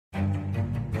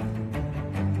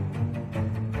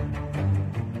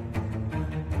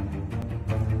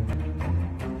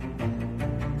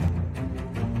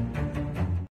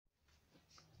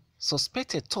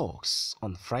Suspected talks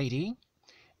on Friday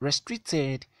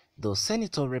restricted the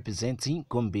senator representing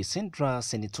Gombe Central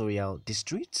Senatorial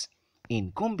District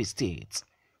in Gombe State,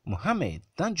 Mohammed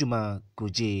Danjuma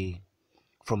GOJE,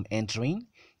 from entering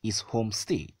his home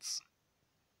state.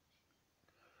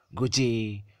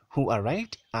 GOJE, who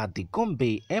arrived at the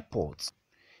Gombe airport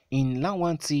in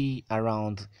Lawanti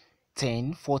around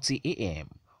 10:40 a.m.,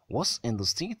 was in the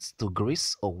state to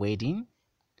grace a wedding,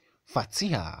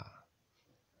 Fatiha.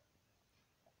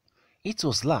 It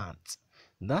was learned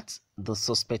that the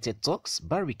suspected thugs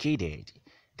barricaded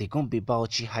the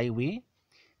Gombe-Bauchi highway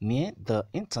near the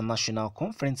International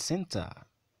Conference Center,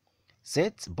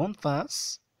 set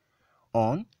bonfires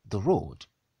on the road,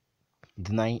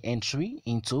 denying entry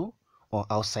into or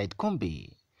outside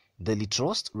Gombe, Daily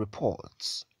Trust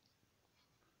reports.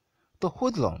 The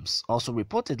hoodlums also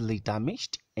reportedly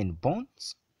damaged and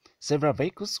burnt several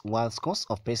vehicles, while scores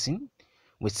of persons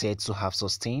were said to have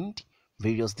sustained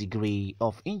various degrees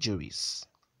of injuries.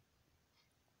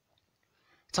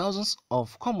 Thousands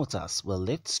of commuters were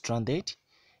left stranded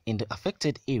in the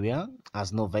affected area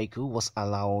as no vehicle was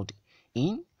allowed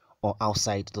in or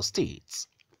outside the state.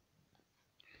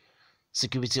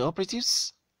 Security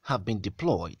operatives have been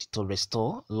deployed to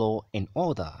restore law and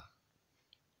order.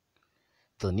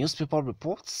 The newspaper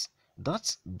reports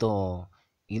that the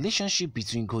relationship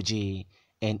between GOJE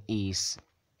and his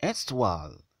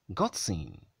erstwhile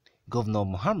godson, Governor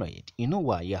Mohammed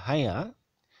Inuwa Yahaya,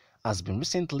 has been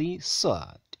recently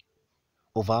soured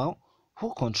over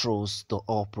who controls the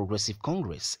All Progressive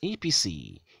Congress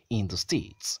 (APC) in the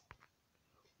state.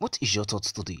 What is your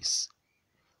thoughts to this?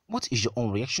 What is your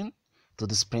own reaction to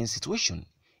this present situation?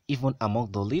 Even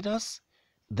among the leaders,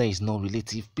 there is no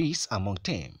relative peace among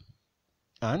them.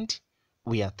 And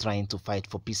we are trying to fight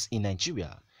for peace in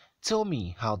Nigeria. Tell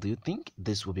me, how do you think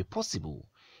this will be possible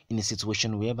in a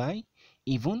situation whereby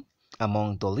even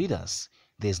among the leaders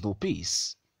there is no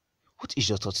peace? What is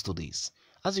your thoughts to this?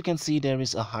 As you can see, there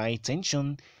is a high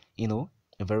tension,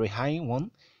 a very high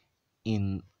one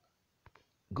in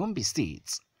Gombe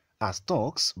State, as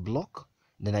talks block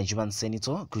the Nigerian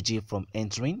Senator GOJE from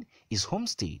entering his home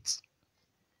state.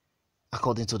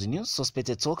 According to the news,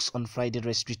 suspected talks on Friday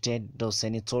restricted the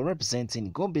senator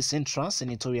representing Gombe Central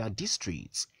Senatorial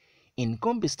District in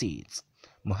Gombe State,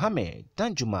 Mohammed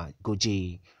Danjuma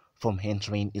GOJE, from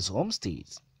entering his home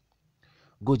state.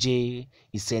 GOJE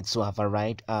is said to have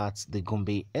arrived at the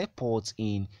Gombe airport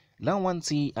in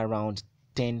Lawanti around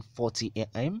 10:40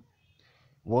 a.m.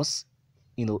 Was,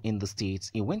 in the state.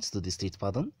 He went to the state,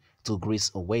 to grace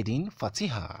a wedding,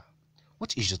 Fatiha.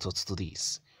 What is your thoughts to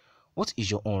this? What is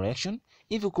your own reaction?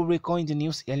 If you could recall, in the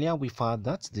news earlier, we found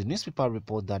that the newspaper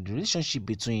report that the relationship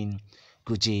between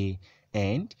GOJE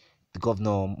and the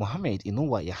Governor Mohammed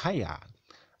Inuwa Yahaya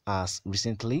has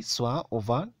recently soured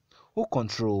over who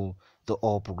control the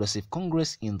All Progressive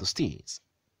Congress in the states.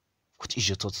 What is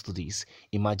your thoughts to this?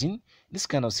 Imagine this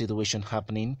kind of situation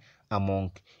happening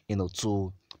among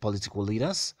two political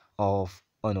leaders of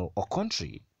a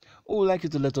country. We would like you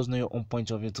to let us know your own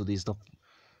point of view to this.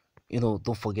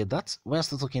 Don't forget that we're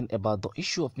still talking about the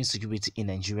issue of insecurity in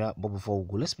Nigeria. But before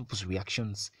we go, let's people's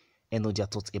reactions and know their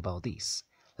thoughts about this.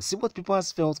 Let's see what people have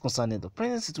felt concerning the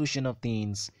present situation of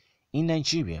things in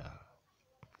Nigeria.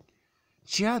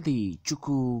 Chiadi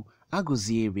Chukwu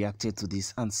Agozie reacted to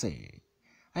this and said,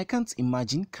 "I can't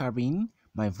imagine carrying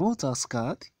my voter's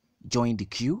card, join the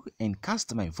queue and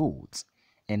cast my vote.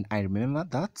 And I remember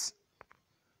that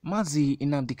Mazi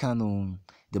Nnamdi Kanu,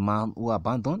 the man who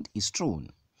abandoned his throne,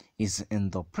 is in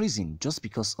the prison just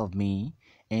because of me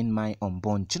and my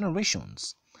unborn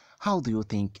generations. How do you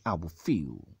think I will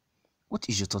feel?" What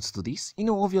is your thoughts to this?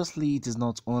 Obviously it is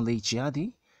not only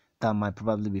Chiadi that might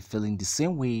probably be feeling the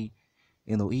same way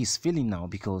he is feeling now,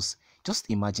 because just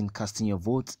imagine casting your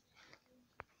vote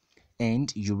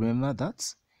and you remember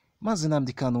that Mazi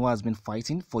Nnamdi Kanu has been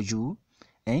fighting for you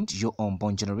and your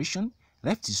unborn generation,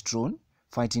 left his throne,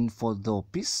 fighting for the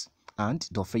peace and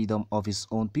the freedom of his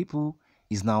own people,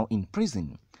 is now in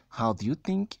prison. How do you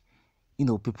think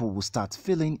people will start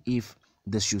feeling if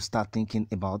they should start thinking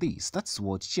about this? That's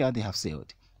what Chiadi have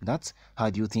said. That's how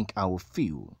do you think I will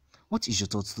feel? What is your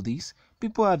thoughts to this?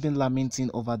 People have been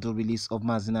lamenting over the release of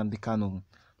Mazi Nnamdi Kanu.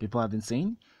 People have been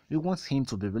saying, we want him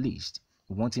to be released.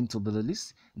 We want him to be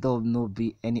released. There will not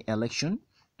be any election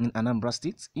in Anambra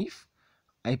State if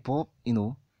IPOB,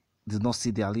 did not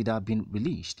see their leader being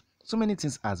released. So many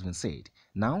things has been said.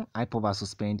 Now, IPOB has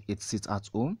suspended its seat at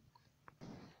home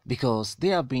because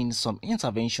there have been some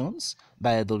interventions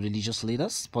by the religious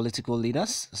leaders, political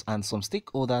leaders, and some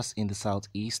stakeholders in the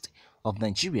southeast of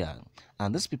Nigeria.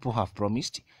 And these people have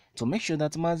promised to make sure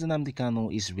that Mazi Nnamdi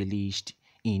Kanu is released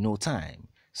in no time.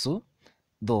 So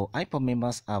the IPOB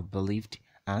members have believed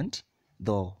and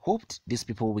they hoped these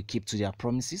people will keep to their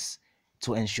promises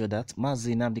to ensure that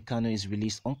Mazi Nnamdi Kanu is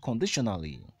released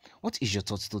unconditionally. What is your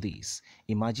thoughts to this?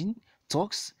 Imagine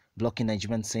talks blocking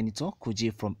Nigerian Senator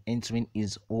GOJE from entering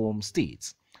his home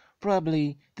state.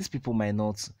 Probably these people might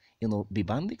not, be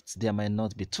bandits, they might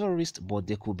not be terrorists, but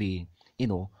they could be,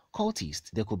 cultists.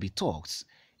 There could be talks,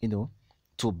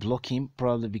 to block him,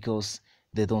 probably because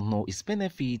they don't know his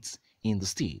benefits in the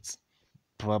states.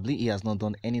 Probably he has not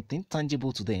done anything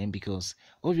tangible to them, because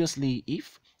obviously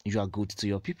if you are good to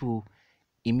your people,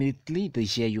 immediately they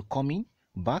hear you coming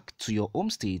back to your home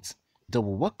state, they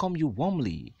will welcome you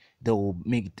warmly. They will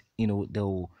make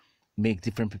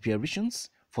different preparations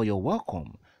for your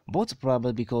welcome. But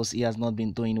probably because he has not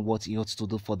been doing what he ought to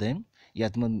do for them, he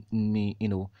has not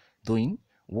doing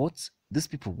what these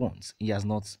people want. He has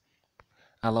not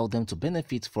allow them to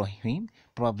benefit from him.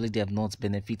 Probably they have not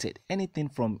benefited anything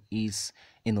from his,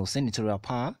 senatorial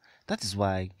power. That is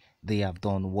why they have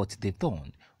done what they've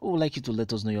done. We would like you to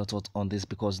let us know your thoughts on this,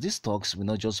 because these talks will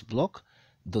not just block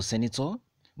the senator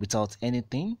without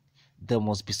anything. There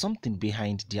must be something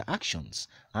behind their actions,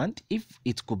 and if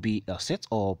it could be a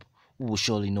setup, we will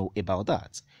surely know about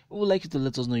that. We would like you to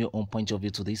let us know your own point of view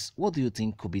to this. What do you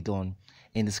think could be done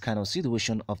in this kind of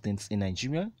situation of things in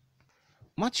Nigeria?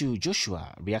 Matthew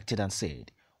Joshua reacted and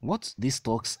said, "What these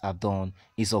talks have done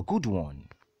is a good one.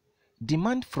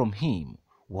 Demand from him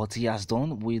what he has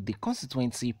done with the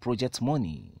constituency project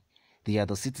money. They are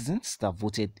the citizens that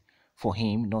voted for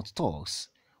him, not talks."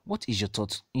 What is your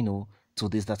thought, to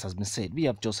this that has been said? We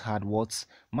have just heard what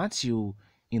Matthew,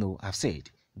 have said.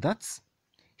 That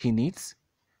he needs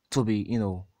to be,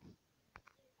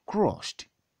 crushed.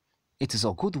 It is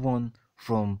a good one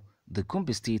from the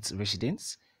GOMBE state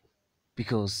residents,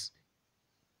 because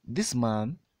this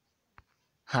man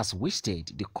has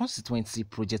wasted the constituency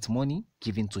project money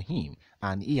given to him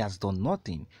and he has done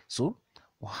nothing. So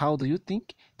how do you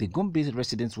think the GOMBE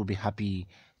residents will be happy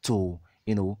to,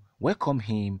 welcome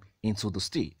him into the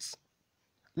states?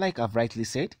 Like I've rightly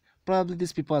said, probably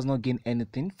these people has not gained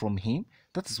anything from him.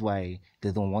 That is why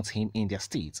they don't want him in their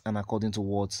states. And according to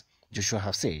what Joshua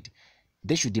have said,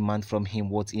 they should demand from him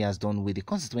what he has done with the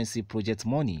constituency project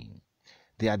money.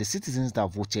 They are the citizens that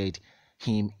voted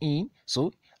him in,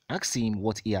 so ask him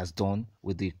what he has done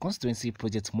with the constituency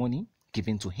project money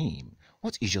given to him.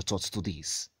 What is your thoughts to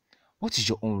this? What is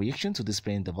your own reaction to this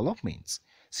present developments?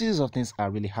 Series of things are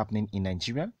really happening in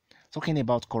Nigeria. Talking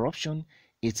about corruption,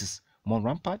 it is more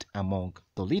rampant among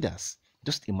the leaders.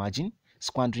 Just imagine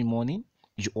squandering money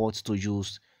you ought to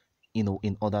use,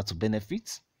 in order to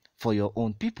benefit for your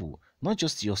own people, not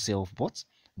just yourself, but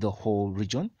the whole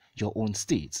region, your own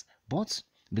states. But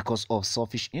because of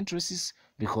selfish interests,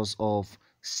 because of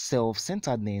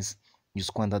self-centeredness, you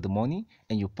squander the money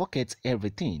and you pocket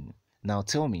everything. Now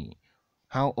tell me,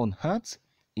 how on earth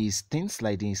is things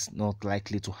like this not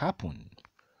likely to happen?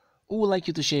 We would like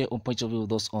you to share your own point of view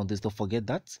with us on this. Don't forget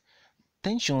that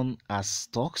tension as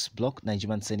talks block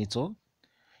Nigerian Senator,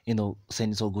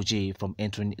 Senator GOJE from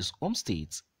entering his home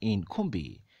state in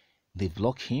GOMBE. They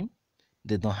block him.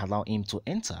 They don't allow him to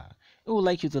enter. We would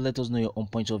like you to let us know your own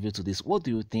point of view to this. What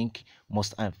do you think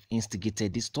must have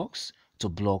instigated these talks to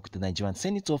block the Nigerian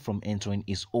senator from entering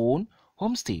his own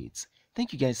home state?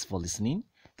 Thank you guys for listening.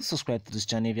 Do subscribe to this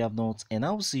channel if you have not, and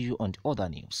I will see you on the other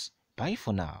news. Bye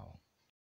for now.